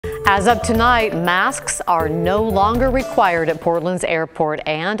As of tonight, masks are no longer required at Portland's airport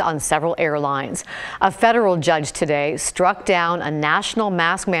and on several airlines. A federal judge today struck down a national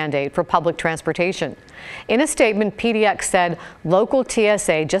mask mandate for public transportation. In a statement, PDX said local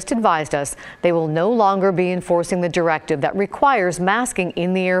TSA just advised us they will no longer be enforcing the directive that requires masking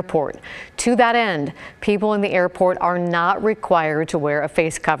in the airport. To that end, people in the airport are not required to wear a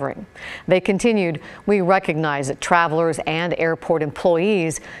face covering. They continued, "We recognize that travelers and airport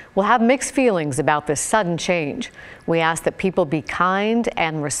employees will have mixed feelings about this sudden change. We ask that people be kind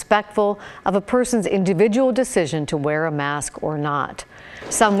and respectful of a person's individual decision to wear a mask or not."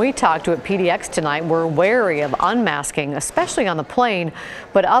 Some we talked to at PDX tonight were wary of unmasking, especially on the plane,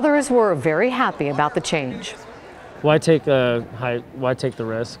 but others were very happy about the change. Why take the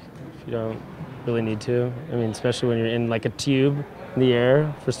risk if you don't really need to? I mean, especially when you're in like a tube in the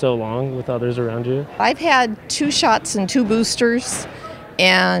air for so long with others around you. I've had 2 shots and 2 boosters,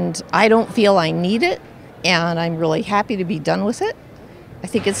 and I don't feel I need it, and I'm really happy to be done with it. I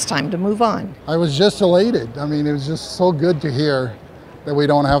think it's time to move on. I was just elated. I mean, it was just so good to hear that we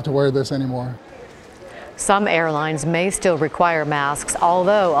don't have to wear this anymore. Some airlines may still require masks,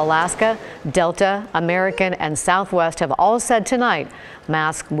 although Alaska, Delta, American, and Southwest have all said tonight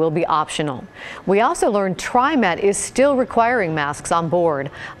masks will be optional. We also learned TriMet is still requiring masks on board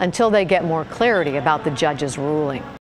until they get more clarity about the judge's ruling.